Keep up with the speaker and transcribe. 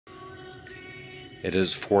It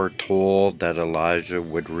is foretold that Elijah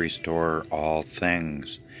would restore all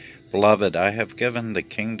things. Beloved, I have given the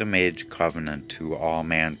kingdom age covenant to all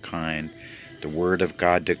mankind. The word of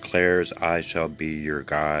God declares, I shall be your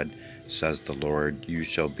God, says the Lord. You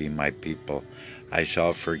shall be my people. I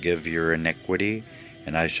shall forgive your iniquity,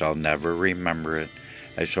 and I shall never remember it.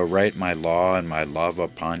 I shall write my law and my love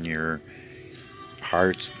upon your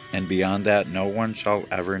hearts, and beyond that no one shall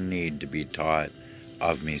ever need to be taught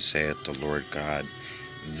of me, saith the Lord God.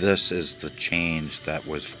 This is the change that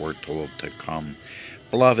was foretold to come.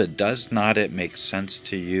 Beloved, does not it make sense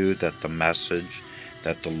to you that the message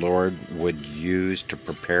that the Lord would use to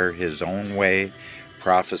prepare his own way,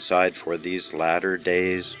 prophesied for these latter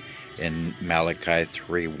days in Malachi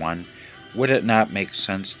 3:1, would it not make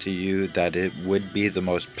sense to you that it would be the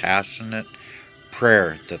most passionate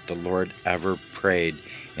prayer that the Lord ever prayed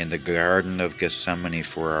in the Garden of Gethsemane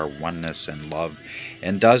for our oneness and love?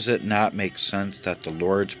 And does it not make sense that the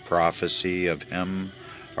Lord's prophecy of him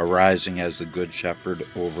arising as the Good Shepherd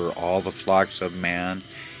over all the flocks of man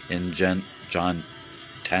in John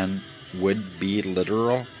 10 would be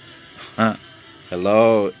literal?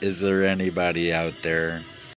 Hello, is there anybody out there?